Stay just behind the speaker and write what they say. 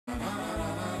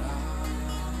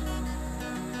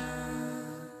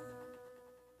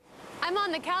I'm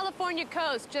on the California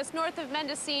coast, just north of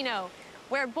Mendocino,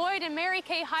 where Boyd and Mary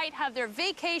Kay Height have their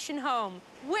vacation home,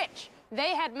 which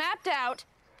they had mapped out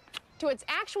to its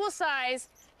actual size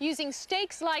using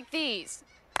stakes like these.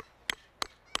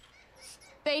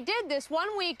 They did this one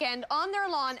weekend on their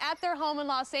lawn at their home in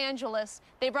Los Angeles.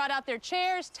 They brought out their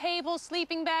chairs, tables,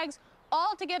 sleeping bags,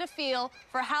 all to get a feel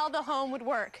for how the home would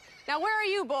work. Now, where are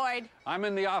you, Boyd? I'm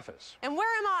in the office. And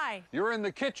where am I? You're in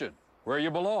the kitchen, where you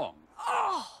belong.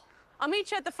 Oh, I'll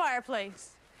meet you at the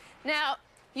fireplace. Now,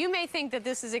 you may think that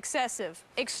this is excessive,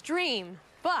 extreme,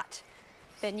 but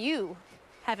then you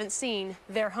haven't seen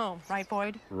their home, right,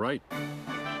 Boyd? Right.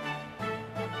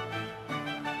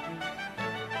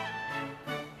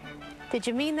 Did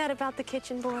you mean that about the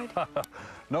kitchen, Boyd?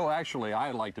 No, actually,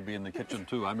 I like to be in the kitchen,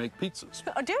 too. I make pizzas.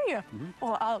 Oh, do you? Mm-hmm.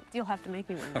 Well, you'll have to make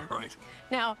me one then. All right.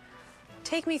 Now,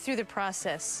 take me through the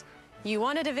process. You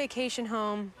wanted a vacation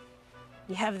home.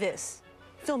 You have this.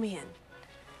 Fill me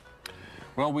in.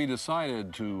 Well, we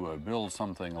decided to build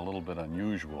something a little bit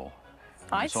unusual.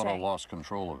 We sort of lost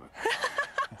control of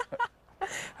it.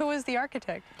 Who is the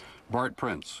architect? Bart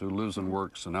Prince, who lives and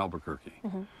works in Albuquerque.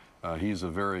 Mm-hmm. He's a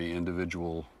very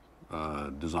individual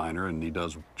designer, and he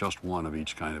does just one of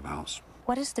each kind of house.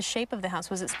 What is the shape of the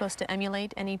house? Was it supposed to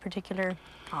emulate any particular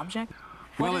object?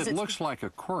 Well, it looks like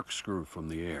a corkscrew from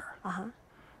the air. Uh-huh.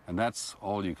 And that's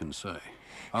all you can say.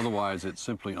 Otherwise, it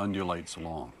simply undulates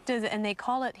along. And they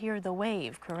call it here the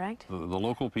wave, correct? The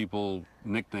local people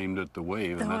nicknamed it the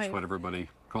wave, and that's what everybody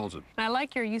calls it. I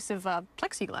like your use of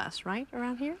plexiglass, right,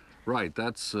 around here? Right.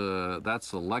 That's the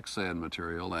Lexan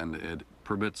material, and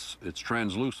it's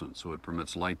translucent, so it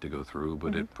permits light to go through,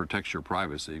 but it protects your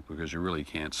privacy because you really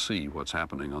can't see what's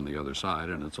happening on the other side,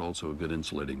 and it's also a good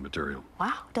insulating material.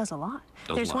 Wow, it does a lot.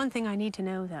 There's one thing I need to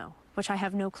know, though, which I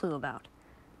have no clue about.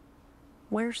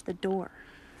 Where's the door?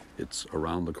 It's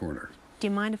around the corner. Do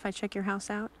you mind if I check your house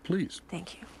out? Please.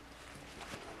 Thank you.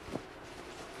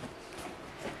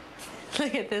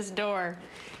 Look at this door.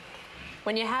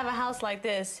 When you have a house like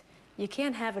this, you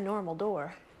can't have a normal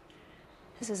door.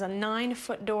 This is a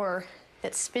 9-foot door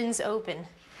that spins open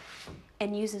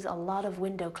and uses a lot of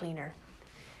window cleaner.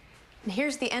 And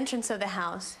here's the entrance of the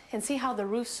house. And see how the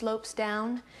roof slopes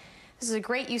down? This is a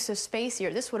great use of space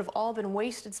here. This would have all been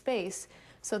wasted space.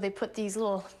 So they put these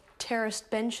little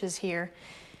terraced benches here.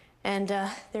 And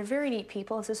they're very neat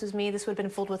people. If this was me, this would have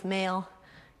been filled with mail,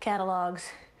 catalogs,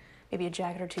 maybe a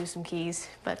jacket or two, some keys.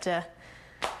 But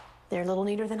they're a little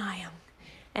neater than I am.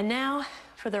 And now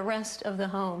for the rest of the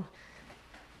home.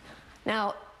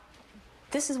 Now,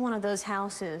 this is one of those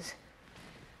houses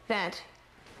that,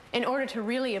 in order to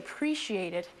really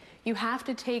appreciate it, you have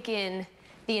to take in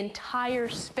the entire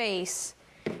space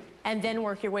and then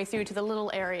work your way through to the little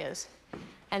areas.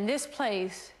 And this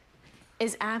place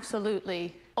is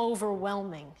absolutely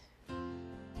overwhelming.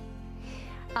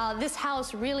 This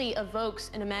house really evokes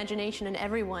an imagination in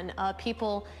everyone.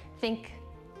 People think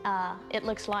it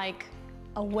looks like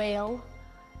a whale.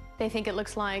 They think it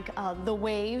looks like the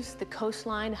waves, the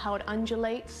coastline, how it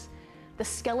undulates, the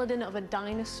skeleton of a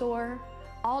dinosaur,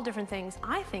 all different things.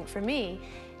 I think, for me,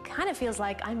 kind of feels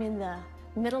like I'm in the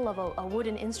middle of a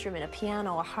wooden instrument, a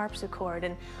piano, a harpsichord,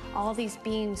 and all these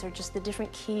beams are just the different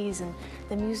keys, and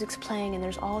the music's playing, and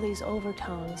there's all these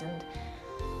overtones, and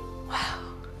wow,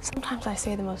 sometimes I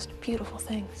say the most beautiful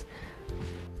things.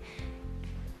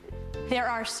 There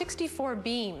are 64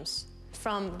 beams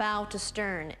from bow to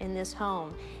stern in this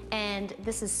home, and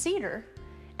this is cedar,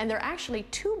 and they're actually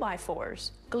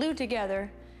 2x4s glued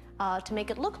together to make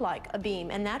it look like a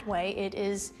beam, and that way it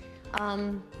is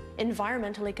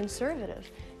environmentally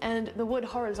conservative. And the wood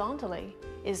horizontally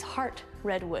is heart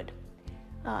redwood,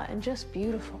 and just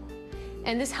beautiful.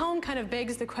 And this home kind of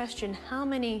begs the question, how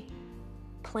many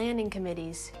planning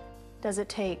committees does it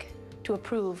take to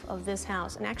approve of this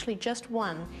house? And actually just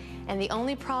one. And the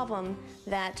only problem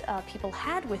that people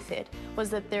had with it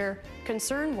was that their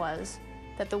concern was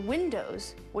that the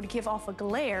windows would give off a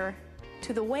glare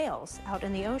to the whales out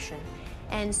in the ocean.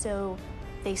 And so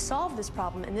they solved this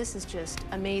problem, and this is just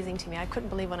amazing to me. I couldn't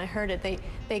believe when I heard it.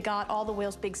 They got all the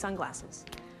whales big sunglasses.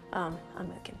 I'm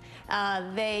kidding.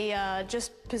 They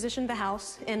just positioned the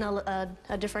house in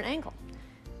a different angle,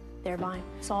 thereby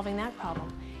solving that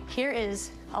problem. Here is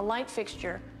a light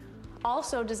fixture,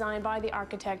 also designed by the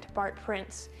architect Bart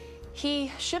Prince.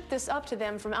 He shipped this up to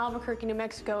them from Albuquerque, New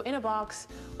Mexico, in a box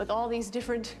with all these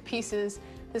different pieces.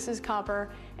 This is copper,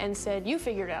 and said, you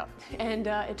figure it out. And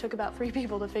it took about 3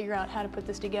 people to figure out how to put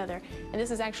this together. And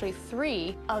this is actually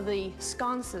 3 of the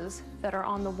sconces that are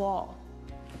on the wall.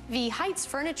 The Heights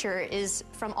furniture is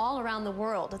from all around the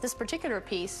world. This particular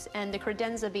piece and the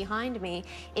credenza behind me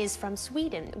is from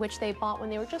Sweden, which they bought when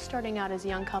they were just starting out as a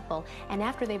young couple. And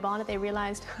after they bought it, they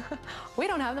realized, we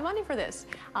don't have the money for this.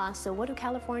 So what do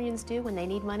Californians do when they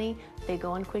need money? They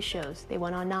go on quiz shows. They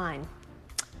went on 9.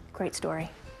 Great story.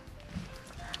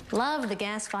 Love the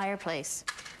gas fireplace.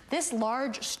 This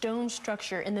large stone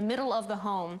structure in the middle of the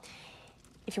home,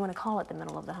 if you want to call it the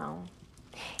middle of the home,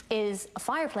 is a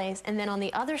fireplace, and then on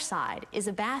the other side is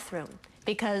a bathroom,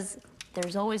 because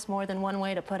there's always more than one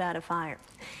way to put out a fire.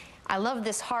 I love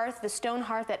this hearth, the stone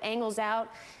hearth that angles out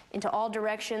into all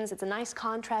directions. It's a nice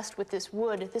contrast with this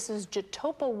wood. This is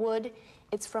Jatopa wood.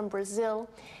 It's from Brazil.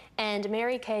 And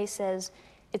Mary Kay says,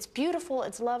 it's beautiful,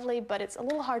 it's lovely, but it's a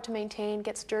little hard to maintain,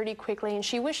 gets dirty quickly, and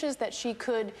she wishes that she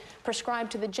could prescribe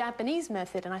to the Japanese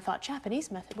method. And I thought,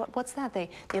 Japanese method? What's that? They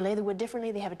lay the wood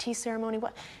differently? They have a tea ceremony?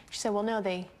 What? She said, well, no,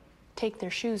 they take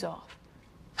their shoes off.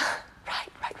 Right.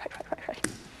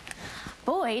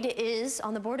 Boyd is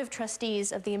on the board of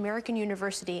trustees of the American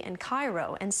University in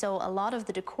Cairo, and so a lot of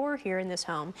the decor here in this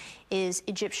home is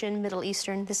Egyptian, Middle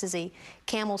Eastern. This is a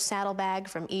camel saddlebag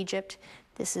from Egypt.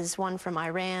 This is one from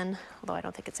Iran, although I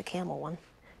don't think it's a camel one.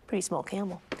 Pretty small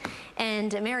camel.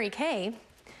 And Mary Kay,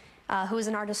 who is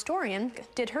an art historian,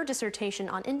 did her dissertation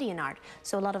on Indian art.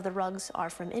 So a lot of the rugs are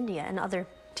from India and other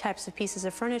types of pieces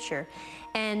of furniture.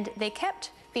 And they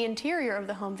kept the interior of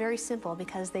the home very simple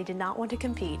because they did not want to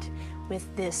compete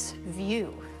with this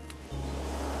view.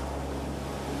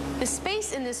 The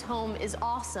space in this home is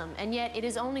awesome, and yet it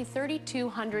is only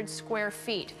 3,200 square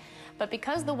feet. But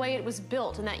because the way it was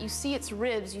built and that you see its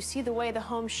ribs, you see the way the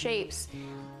home shapes,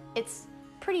 it's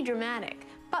pretty dramatic.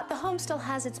 But the home still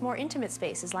has its more intimate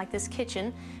spaces, like this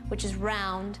kitchen, which is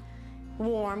round,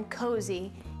 warm,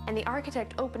 cozy, and the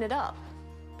architect opened it up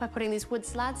by putting these wood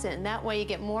slats in. That way you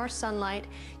get more sunlight,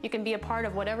 you can be a part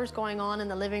of whatever's going on in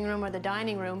the living room or the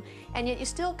dining room, and yet you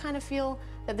still kind of feel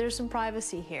that there's some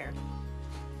privacy here.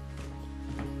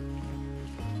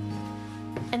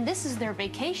 And this is their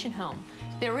vacation home.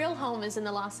 Their real home is in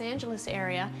the Los Angeles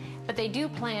area, but they do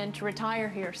plan to retire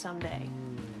here someday.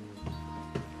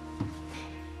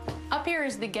 Up here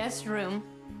is the guest room.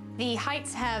 The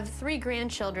Heights have 3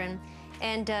 grandchildren,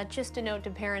 and just a note to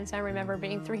parents, I remember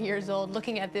being 3 years old,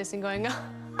 looking at this and going,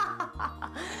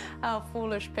 how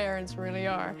foolish parents really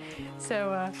are.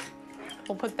 So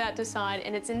we'll put that aside,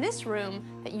 and it's in this room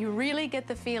that you really get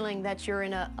the feeling that you're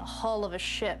in a hull of a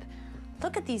ship.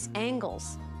 Look at these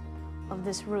angles of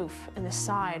this roof and the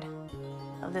side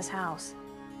of this house.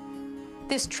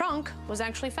 This trunk was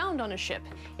actually found on a ship.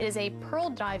 It is a pearl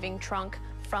diving trunk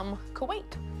from Kuwait.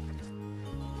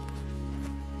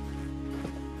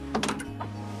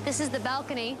 This is the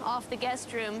balcony off the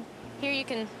guest room. Here you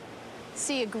can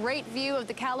see a great view of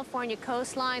the California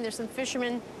coastline. There's some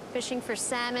fishermen fishing for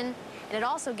salmon, and it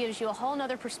also gives you a whole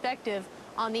nother perspective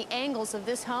on the angles of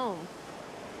this home.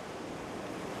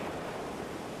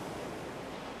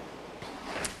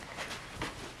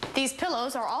 These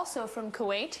pillows are also from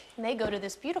Kuwait, and they go to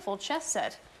this beautiful chess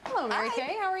set. Hello, Mary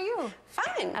Kay. How are you?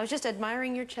 Fine. I was just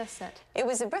admiring your chess set. It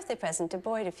was a birthday present to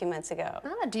Boyd a few months ago.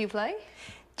 Ah, do you play?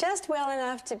 Just well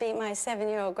enough to beat my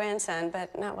 7-year-old grandson,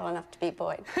 but not well enough to beat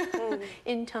Boyd.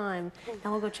 In time.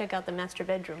 Now we'll go check out the master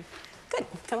bedroom. Good.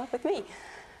 Come up with me.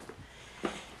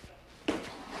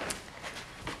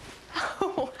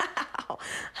 Oh, wow.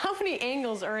 How many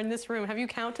angles are in this room? Have you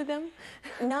counted them?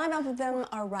 None of them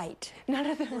are right. None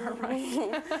of them are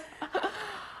right.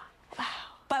 Wow.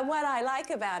 But what I like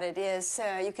about it is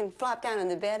you can flop down on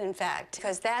the bed, in fact,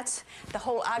 because that's the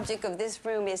whole object of this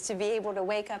room, is to be able to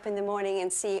wake up in the morning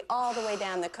and see all the way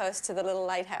down the coast to the little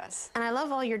lighthouse. And I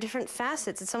love all your different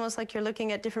facets. It's almost like you're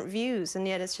looking at different views, and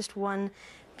yet it's just one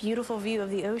beautiful view of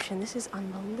the ocean. This is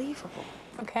unbelievable.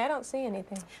 Okay, I don't see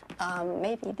anything.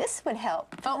 Maybe this would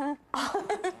help. Oh.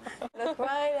 Look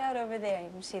right out over there. You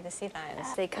can see the sea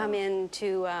lions. They come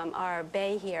into our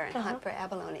bay here and hunt for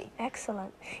abalone.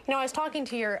 Excellent. You know, I was talking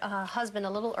to your husband a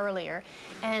little earlier,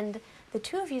 and the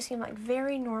two of you seem like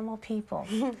very normal people.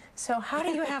 So how do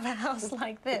you have a house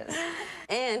like this?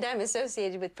 And I'm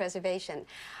associated with preservation.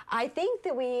 I think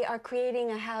that we are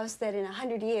creating a house that in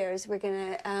 100 years we're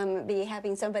going to be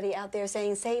having somebody out there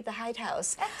saying, save the Height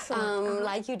House. Excellent.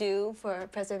 Like you do for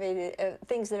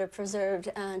things that are preserved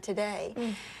today.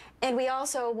 And we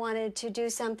also wanted to do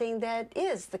something that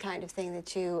is the kind of thing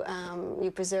that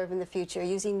you preserve in the future,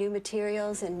 using new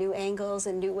materials and new angles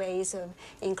and new ways of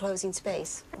enclosing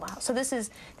space. Wow. So this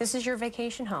is your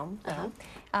vacation home.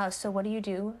 So what do you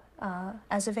do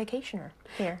as a vacationer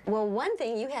here? Well, one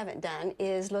thing you haven't done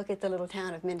is look at the little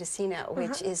town of Mendocino,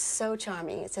 which is so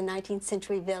charming. It's a 19th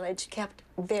century village kept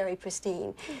very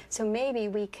pristine. So maybe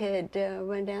we could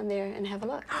run down there and have a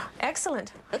look.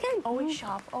 Excellent. Okay. Always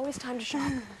shop. Always time to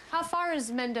shop. How far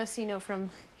is Mendocino from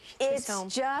his home?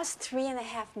 It's just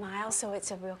 3.5 miles, so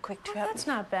it's a real quick trip. Oh, that's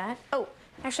not bad. Oh,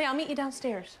 actually, I'll meet you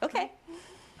downstairs. Okay.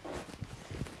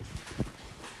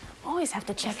 Always have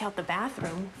to check out the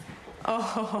bathroom.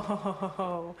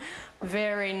 Oh,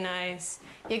 very nice.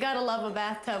 You gotta love a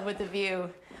bathtub with a view.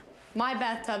 My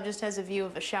bathtub just has a view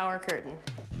of a shower curtain.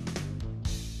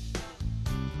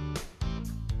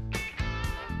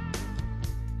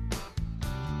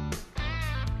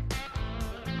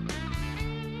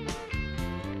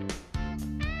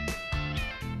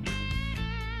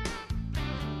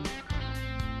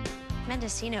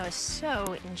 Mendocino is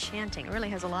so enchanting. It really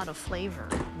has a lot of flavor.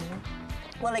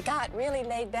 Well, it got really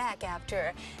laid back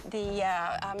after the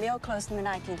mill closed in the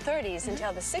 1930s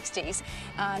until the 60s.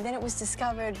 Then it was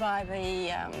discovered by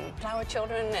the flower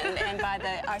children and by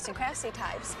the arts and craftsy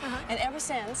types. And ever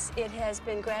since, it has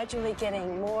been gradually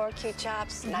getting more cute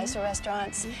shops, nicer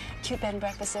restaurants, cute bed and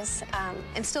breakfasts.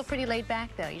 And still pretty laid back,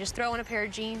 though. You just throw on a pair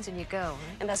of jeans and you go.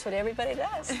 Right? And that's what everybody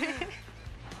does.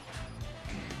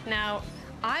 Now,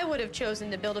 I would have chosen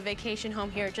to build a vacation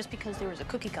home here just because there was a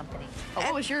cookie company. Oh,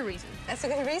 what was your reason? That's a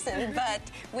good reason, but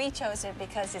we chose it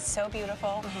because it's so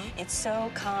beautiful, it's so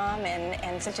calm,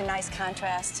 and such a nice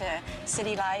contrast to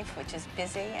city life, which is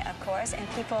busy, of course, and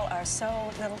people are so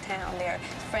little town. They're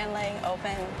friendly,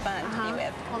 open, fun to be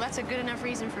with. Well, that's a good enough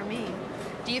reason for me.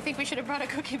 Do you think we should have brought a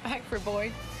cookie back for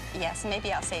Boyd? Yes,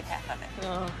 maybe I'll save half of it.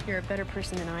 Oh, you're a better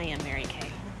person than I am, Mary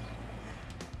Kay.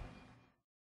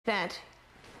 That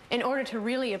in order to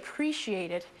really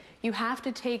appreciate it, you have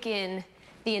to take in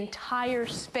the entire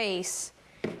space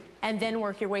and then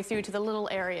work your way through to the little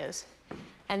areas.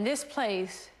 And this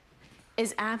place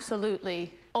is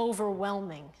absolutely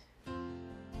overwhelming.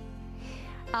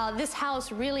 This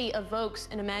house really evokes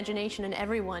an imagination in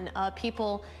everyone.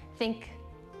 People think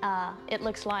it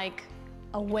looks like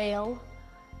a whale.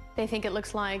 They think it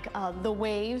looks like the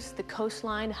waves, the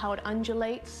coastline, how it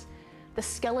undulates, the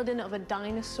skeleton of a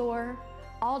dinosaur.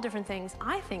 All different things.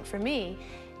 I think for me,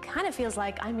 kind of feels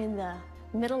like I'm in the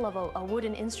middle of a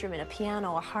wooden instrument, a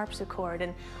piano, a harpsichord,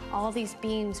 and all these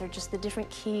beams are just the different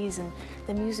keys, and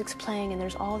the music's playing, and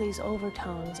there's all these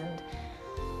overtones, and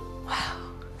wow,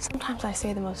 sometimes I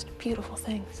say the most beautiful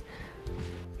things.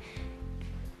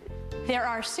 There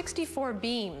are 64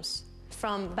 beams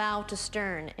from bow to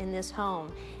stern in this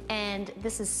home, and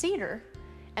this is cedar,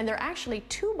 and they're actually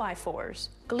 2x4s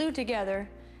glued together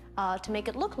to make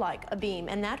it look like a beam,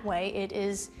 and that way it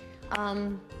is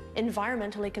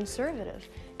environmentally conservative.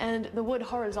 And the wood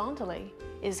horizontally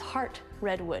is heart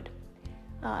redwood,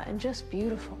 and just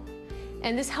beautiful.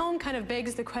 And this home kind of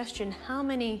begs the question, how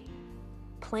many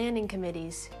planning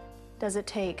committees does it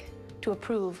take to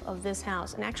approve of this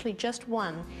house? And actually just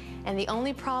one. And the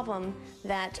only problem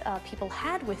that people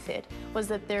had with it was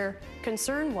that their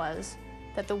concern was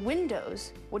that the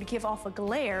windows would give off a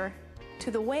glare to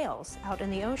the whales out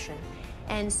in the ocean.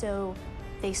 And so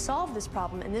they solved this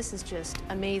problem, and this is just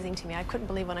amazing to me. I couldn't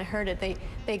believe when I heard it.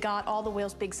 They got all the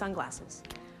whales big sunglasses.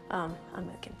 I'm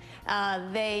kidding.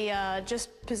 They just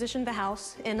positioned the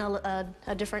house in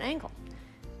a different angle,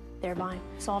 thereby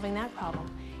solving that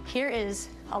problem. Here is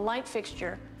a light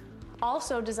fixture,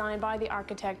 also designed by the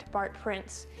architect Bart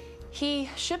Prince. He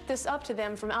shipped this up to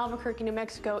them from Albuquerque, New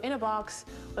Mexico in a box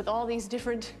with all these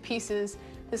different pieces.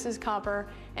 This is copper,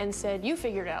 and said, you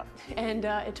figure it out. And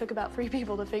it took about 3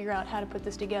 people to figure out how to put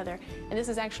this together. And this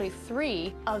is actually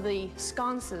 3 of the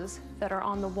sconces that are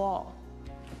on the wall.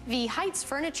 The Heights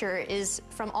furniture is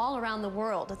from all around the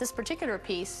world. This particular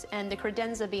piece and the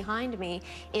credenza behind me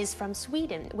is from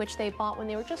Sweden, which they bought when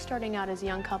they were just starting out as a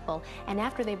young couple. And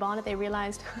after they bought it, they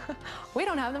realized, we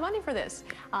don't have the money for this.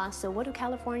 So what do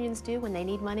Californians do when they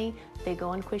need money? They go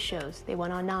on quiz shows. They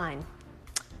went on 9.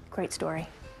 Great story.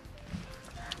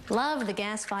 Love the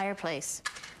gas fireplace.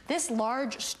 This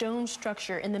large stone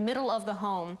structure in the middle of the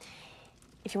home,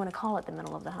 if you want to call it the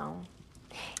middle of the home,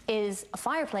 is a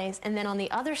fireplace, and then on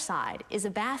the other side is a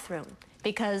bathroom,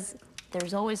 because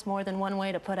there's always more than one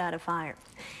way to put out a fire.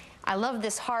 I love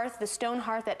this hearth, the stone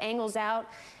hearth that angles out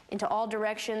into all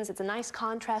directions. It's a nice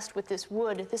contrast with this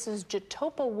wood. This is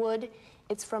Jatopa wood.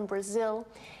 It's from Brazil,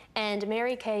 and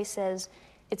Mary Kay says,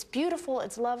 it's beautiful,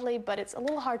 it's lovely, but it's a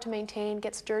little hard to maintain,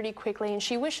 gets dirty quickly, and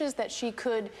she wishes that she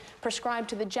could prescribe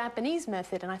to the Japanese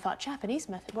method. And I thought, Japanese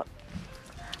method, what?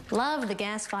 Love the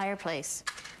gas fireplace.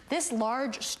 This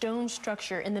large stone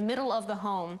structure in the middle of the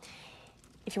home,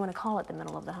 if you want to call it the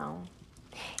middle of the home,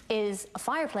 is a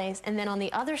fireplace, and then on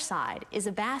the other side is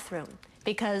a bathroom,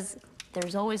 because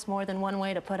there's always more than one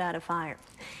way to put out a fire.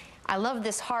 I love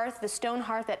this hearth, the stone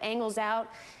hearth that angles out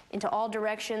into all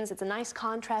directions. It's a nice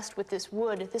contrast with this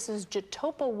wood. This is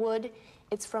Jatopa wood.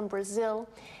 It's from Brazil.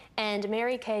 And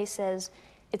Mary Kay says,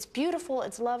 it's beautiful,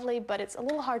 it's lovely, but it's a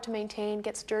little hard to maintain,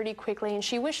 gets dirty quickly, and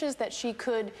she wishes that she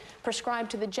could prescribe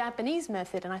to the Japanese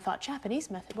method. And I thought, Japanese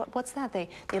method? What's that? They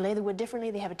lay the wood differently?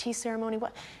 They have a tea ceremony?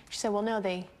 What? She said, well, no,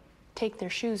 they take their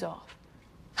shoes off.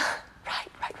 Right.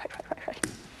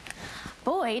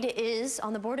 Boyd is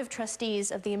on the board of trustees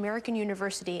of the American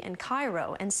University in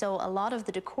Cairo, and so a lot of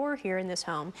the decor here in this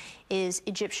home is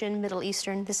Egyptian, Middle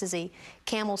Eastern. This is a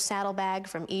camel saddlebag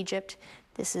from Egypt.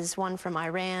 This is one from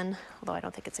Iran, although I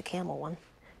don't think it's a camel one.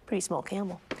 Pretty small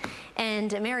camel.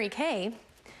 And Mary Kay,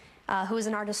 who is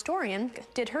an art historian,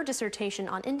 did her dissertation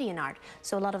on Indian art.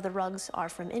 So a lot of the rugs are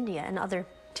from India and other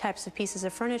types of pieces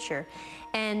of furniture.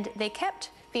 And they kept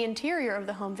the interior of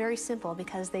the home very simple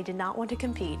because they did not want to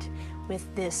compete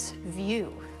with this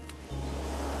view.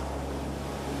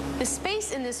 The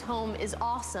space in this home is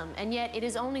awesome, and yet it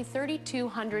is only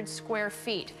 3,200 square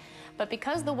feet. But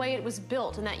because the way it was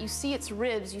built and that you see its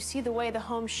ribs, you see the way the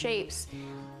home shapes,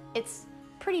 it's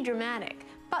pretty dramatic.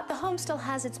 But the home still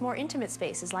has its more intimate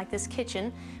spaces, like this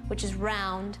kitchen, which is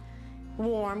round,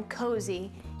 warm,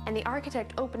 cozy, and the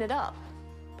architect opened it up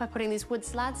by putting these wood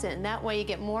slats in. That way you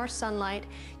get more sunlight,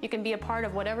 you can be a part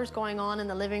of whatever's going on in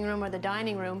the living room or the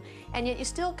dining room, and yet you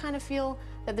still kind of feel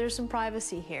that there's some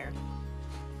privacy here.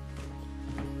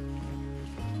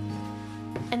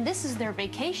 And this is their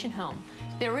vacation home.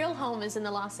 Their real home is in the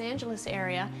Los Angeles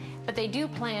area, but they do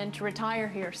plan to retire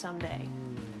here someday.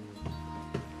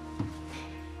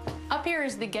 Up here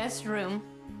is the guest room.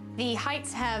 The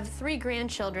Heights have 3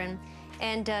 grandchildren,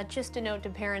 and just a note to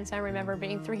parents, I remember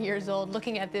being 3 years old,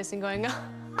 looking at this and going,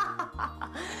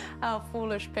 how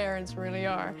foolish parents really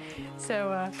are.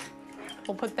 So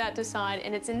we'll put that aside,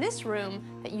 and it's in this room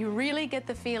that you really get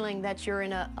the feeling that you're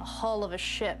in a hull of a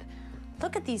ship.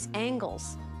 Look at these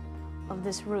angles of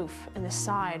this roof and the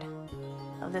side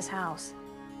of this house.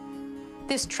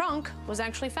 This trunk was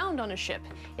actually found on a ship.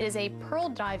 It is a pearl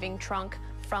diving trunk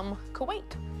from Kuwait.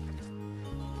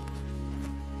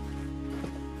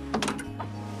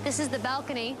 This is the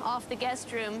balcony off the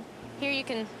guest room. Here you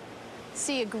can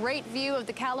see a great view of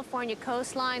the California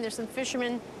coastline. There's some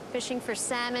fishermen fishing for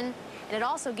salmon, and it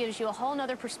also gives you a whole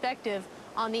nother perspective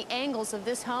on the angles of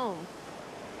this home.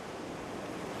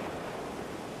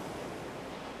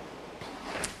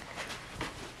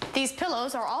 These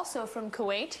pillows are also from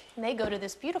Kuwait, and they go to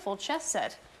this beautiful chess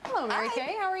set. Hello, Mary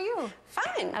Kay, how are you?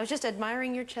 Fine. I was just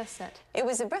admiring your chess set. It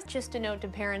was a birth. Just a note to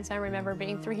parents, I remember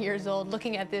being 3 years old,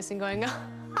 looking at this and going,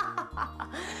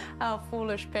 how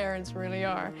foolish parents really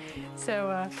are.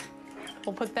 So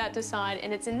we'll put that aside,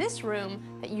 and it's in this room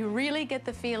that you really get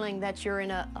the feeling that you're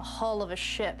in a hull of a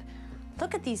ship.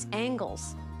 Look at these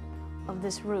angles of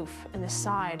this roof and the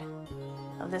side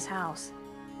of this house.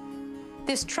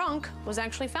 This trunk was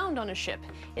actually found on a ship.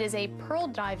 It is a pearl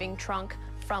diving trunk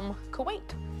from Kuwait.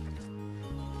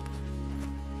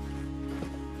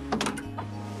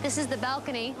 This is the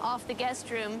balcony off the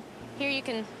guest room. Here you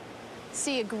can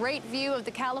see a great view of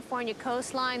the California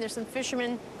coastline. There's some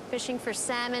fishermen fishing for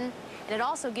salmon, and it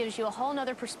also gives you a whole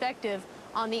nother perspective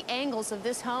on the angles of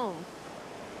this home.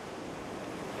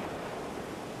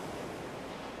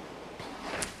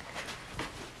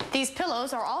 These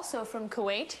pillows are also from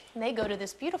Kuwait, and they go to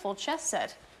this beautiful chess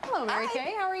set. Hello, Mary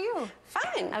Kay, how are you?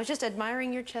 Fine. I was just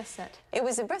admiring your chess set. It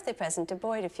was a birthday present to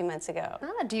Boyd a few months ago.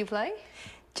 Ah, do you play?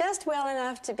 Just well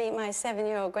enough to beat my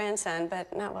 7-year-old grandson,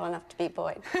 but not well enough to beat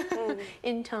Boyd.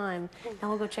 In time. Now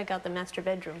we'll go check out the master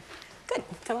bedroom. Good,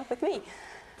 come up with me.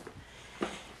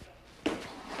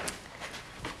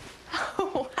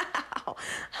 Oh, wow.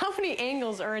 How many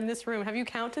angles are in this room? Have you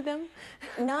counted them?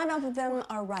 None of them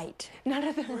are right. None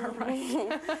of them are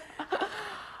right.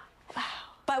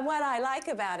 But what I like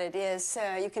about it is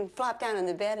you can flop down on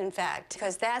the bed, in fact,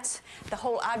 because that's the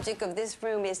whole object of this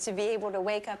room, is to be able to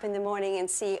wake up in the morning and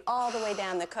see all the way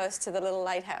down the coast to the little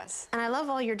lighthouse. And I love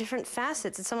all your different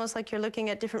facets. It's almost like you're looking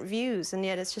at different views, and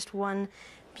yet it's just one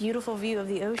beautiful view of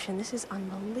the ocean. This is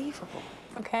unbelievable.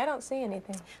 Okay, I don't see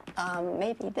anything.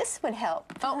 Maybe this would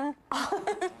help. Oh.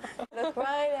 Look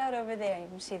right out over there. You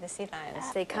can see the sea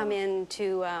lions. They come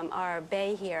into our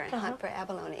bay here and hunt for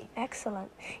abalone. Excellent.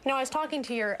 You know, I was talking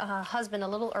to your husband a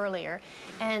little earlier,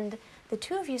 and The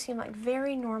two of you seem like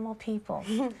very normal people.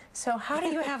 So how do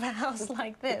you have a house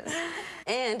like this?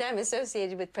 And I'm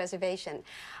associated with preservation.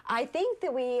 I think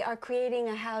that we are creating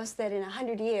a house that in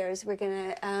 100 years we're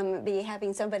going to be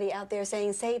having somebody out there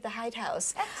saying, save the Height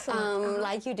House. Excellent.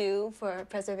 Like you do for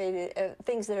preservated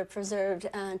things that are preserved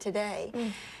today.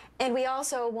 And we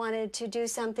also wanted to do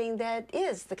something that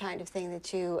is the kind of thing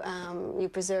that you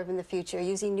preserve in the future,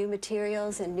 using new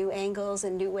materials and new angles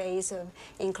and new ways of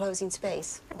enclosing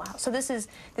space. Wow. So this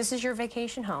is your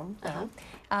vacation home.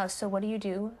 So what do you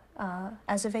do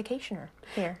as a vacationer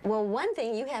here? Well, one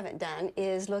thing you haven't done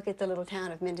is look at the little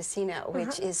town of Mendocino,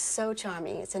 which is so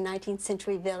charming. It's a 19th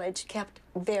century village kept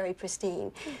very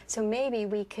pristine. So maybe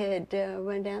we could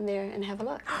run down there and have a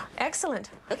look.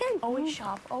 Excellent. Okay. Always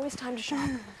shop. Always time to shop.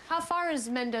 How far is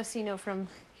Mendocino from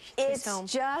his home?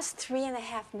 It's just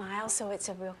 3.5 miles, so it's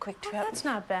a real quick trip. Oh, that's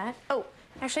not bad. Oh,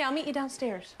 actually, I'll meet you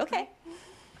downstairs. Okay.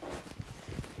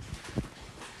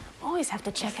 Always have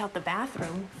to check out the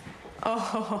bathroom.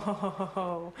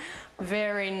 Oh,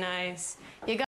 very nice. You got